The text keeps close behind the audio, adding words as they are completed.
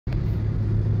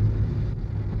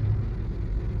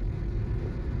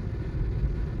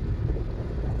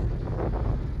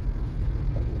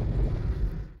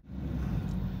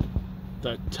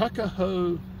the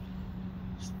Tuckahoe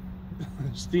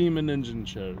Steam and Engine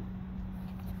Show.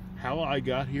 How I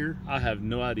got here, I have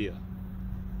no idea.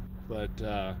 But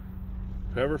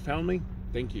whoever found me,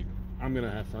 thank you. I'm gonna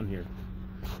have fun here.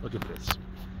 Look at this.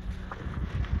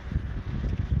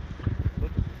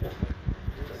 Look at this.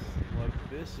 Like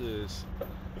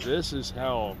this is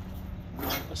how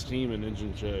a steam and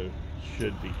engine show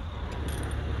should be.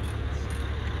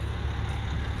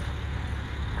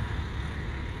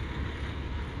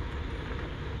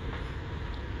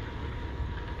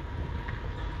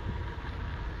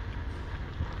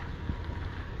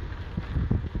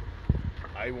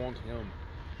 I want him.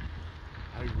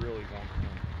 I really want him.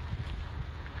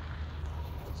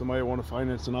 Somebody want to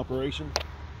finance an operation?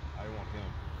 I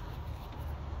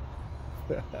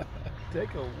want him.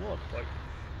 Take a look. Like,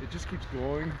 it just keeps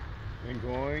going and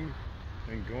going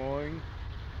and going.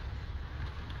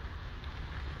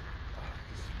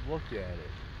 Just look at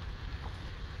it.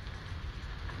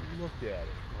 Look at it.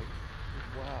 Like,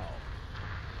 wow.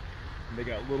 And they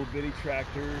got little bitty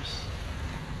tractors.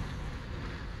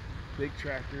 Big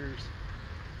tractors.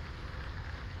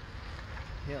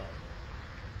 Yeah.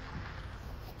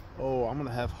 Oh, I'm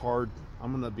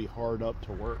gonna be hard up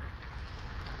to work.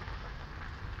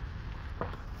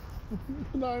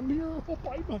 And I'm here all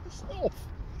by myself.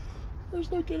 There's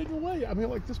no getting away. I mean,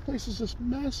 like, this place is just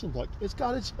massive. Like, it's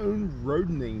got its own road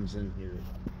names in here.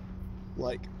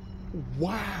 Like,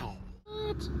 wow.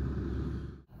 What?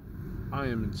 I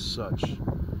am in such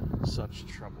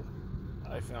trouble.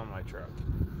 I found my truck.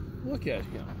 Look at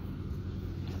him.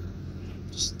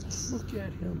 Just look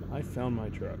at him. I found my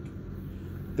truck.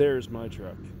 There's my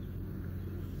truck.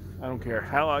 I don't care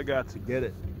how I got to get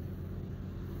it.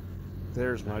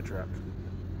 There's my truck.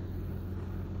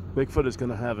 Bigfoot is going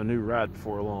to have a new ride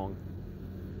before long.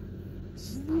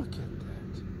 Just look at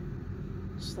that.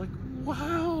 It's like,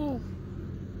 wow.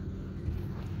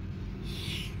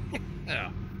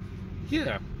 Yeah.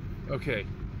 Yeah. Okay.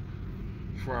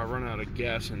 Before I run out of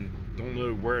gas and don't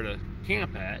know where to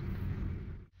camp at.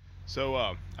 So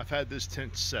I've had this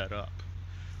tent set up.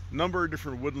 A number of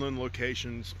different woodland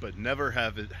locations, but never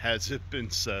has it been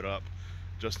set up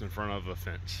just in front of a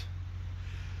fence.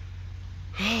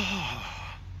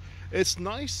 It's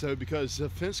nice though, because the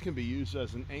fence can be used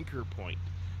as an anchor point.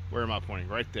 Where am I pointing?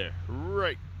 Right there.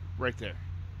 Right there.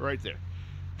 Right there.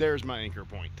 There's my anchor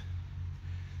point.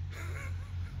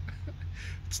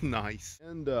 It's nice.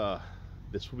 And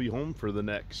this will be home for the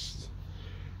next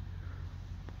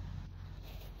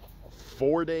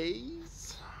 4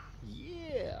 days.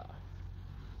 Yeah.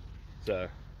 So,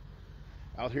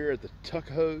 out here at the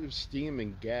Tuckahoe Steam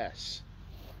and Gas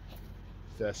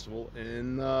Festival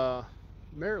in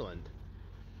Maryland,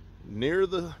 near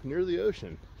the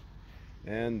ocean.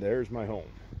 And there's my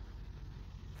home.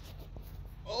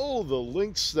 Oh, the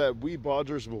lengths that we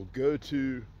Bodgers will go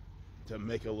to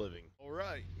make a living. All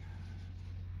right.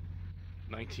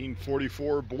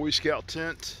 1944 Boy Scout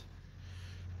tent.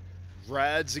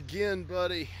 Rides again,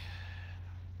 buddy.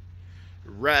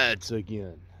 Rides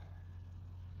again.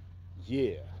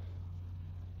 Yeah.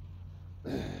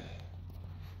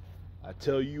 I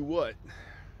tell you what.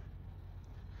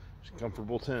 It's a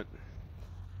comfortable tent.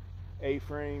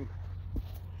 A-frame.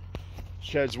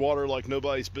 Sheds water like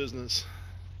nobody's business.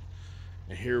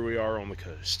 And here we are on the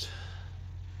coast.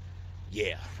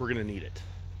 Yeah, we're gonna need it.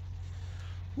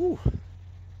 Whew.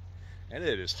 And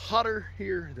it is hotter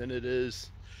here than it is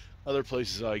other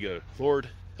places I go. Lord,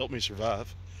 help me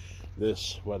survive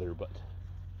this weather, but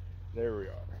there we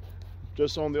are.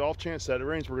 Just on the off chance that it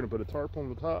rains, we're gonna put a tarp on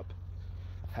the top,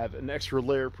 have an extra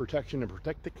layer of protection and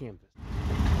protect the canvas.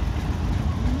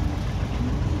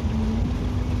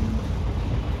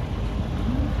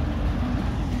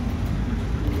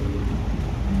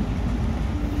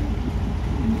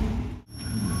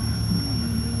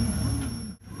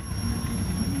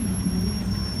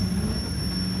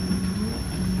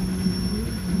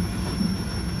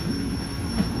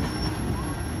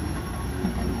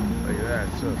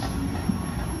 Just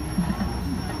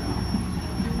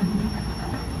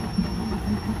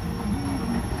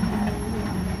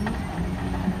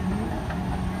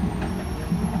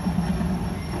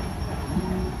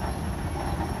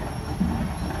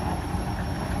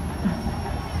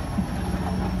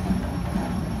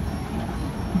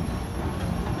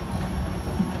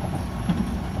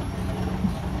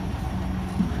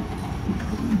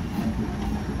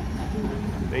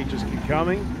they just keep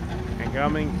coming and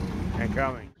coming and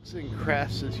coming. Arts and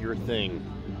crafts is your thing.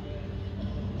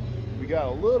 We got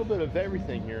a little bit of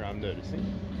everything here, I'm noticing.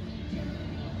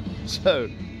 So,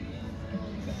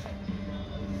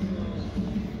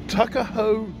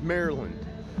 Tuckahoe, Maryland.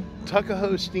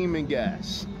 Tuckahoe Steam and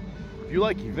Gas. If you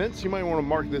like events, you might want to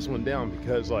mark this one down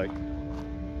because, like,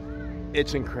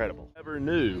 it's incredible. Never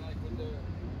knew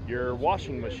your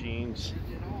washing machines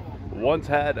once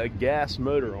had a gas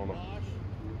motor on them.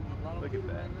 Look at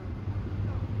that.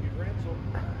 You rinse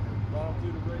them, run them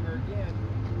through the ringer again,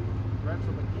 rinse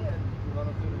them again, run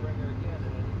them through the ringer again,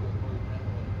 and then you go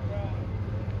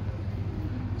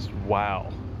through.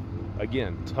 Wow.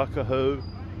 Again, Tuckahoe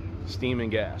Steam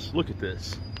and Gas. Look at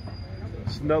this.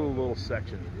 It's another little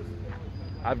section.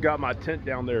 I've got my tent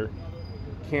down there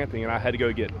camping, and I had to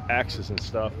go get axes and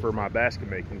stuff for my basket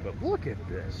making, but look at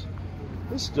this.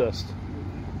 It's just,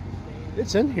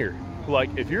 it's in here.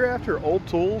 Like, if you're after old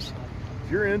tools,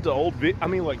 if you're into old, I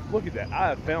mean, like, look at that. I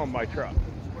have found my truck.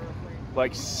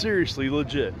 Like, seriously,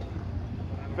 legit.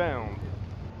 Found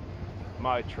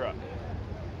my truck.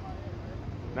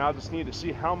 Now I just need to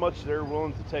see how much they're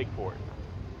willing to take for it.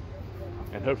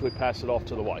 And hopefully pass it off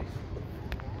to the wife.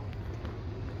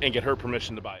 And get her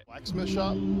permission to buy it. Blacksmith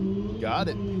shop? Got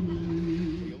it.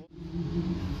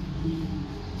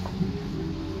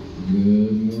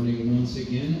 Good morning once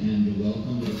again, and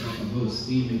welcome to the Tuckahoe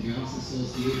Steam and Gas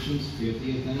Association's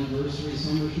 50th Anniversary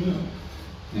Summer Show.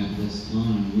 At this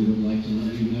time, we would like to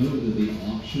let you know that the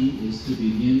auction is to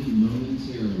begin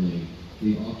momentarily.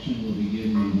 The auction will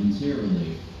begin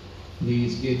momentarily.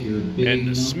 Please get your bidding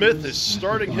numbers. And Smith is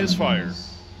starting his fire.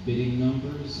 Bidding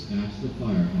numbers at the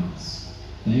firehouse.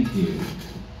 Thank you.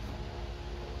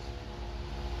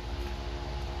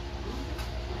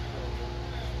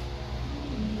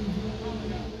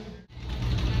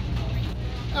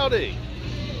 Howdy.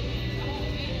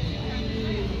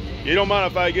 You don't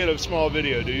mind if I get a small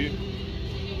video, do you?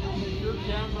 Your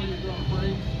camera is gonna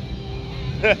break.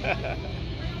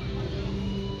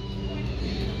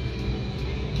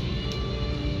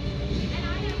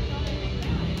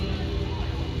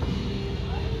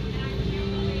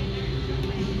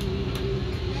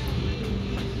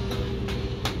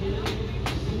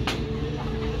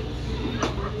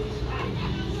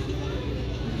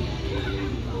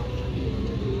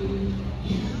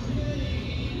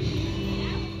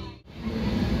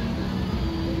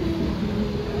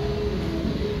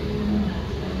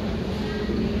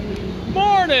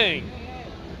 Morning!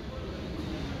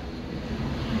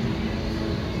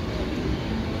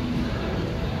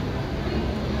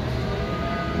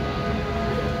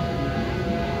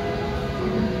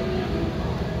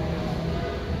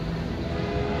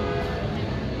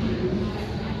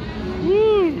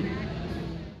 Woo!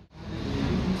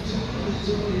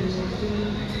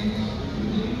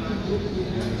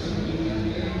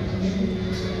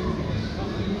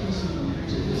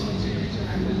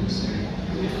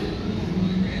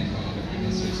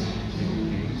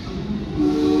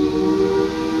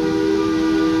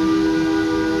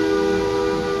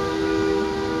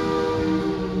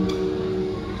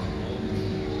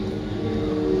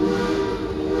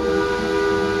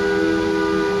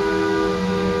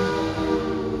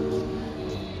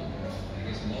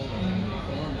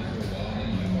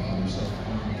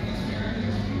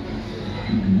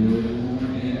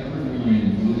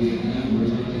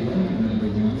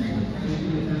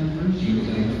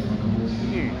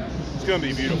 It's gonna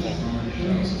be beautiful.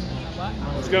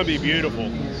 It's gonna be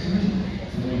beautiful.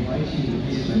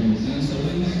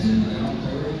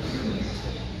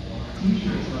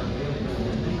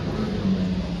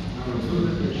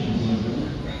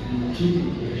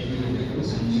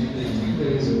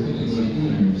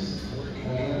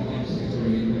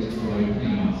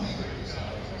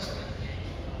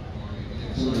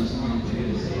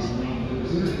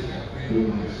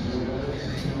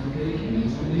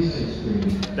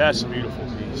 That's a beautiful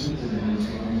piece.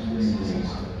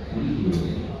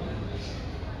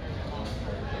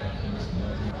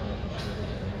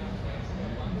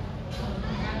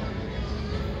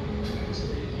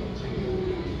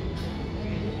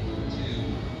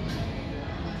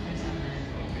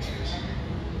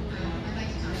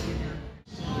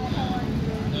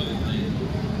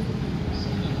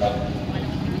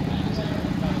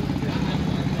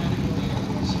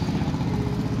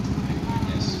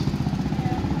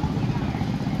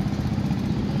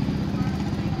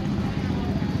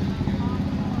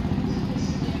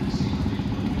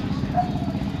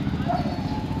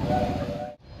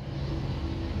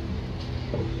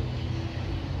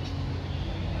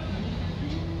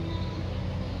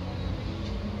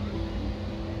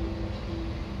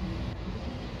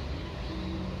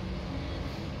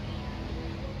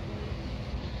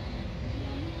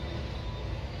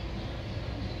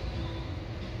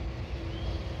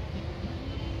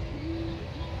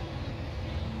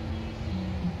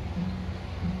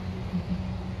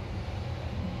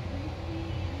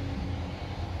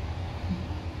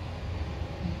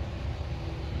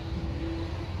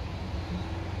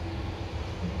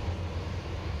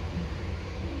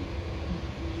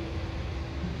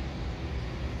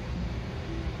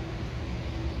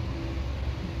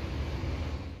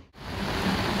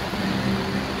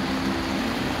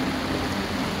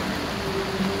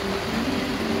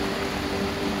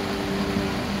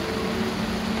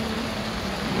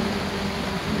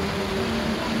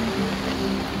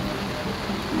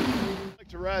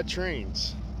 ride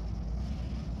trains.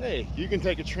 Hey, you can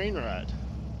take a train ride.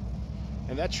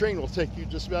 And that train will take you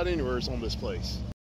just about anywhere on this place.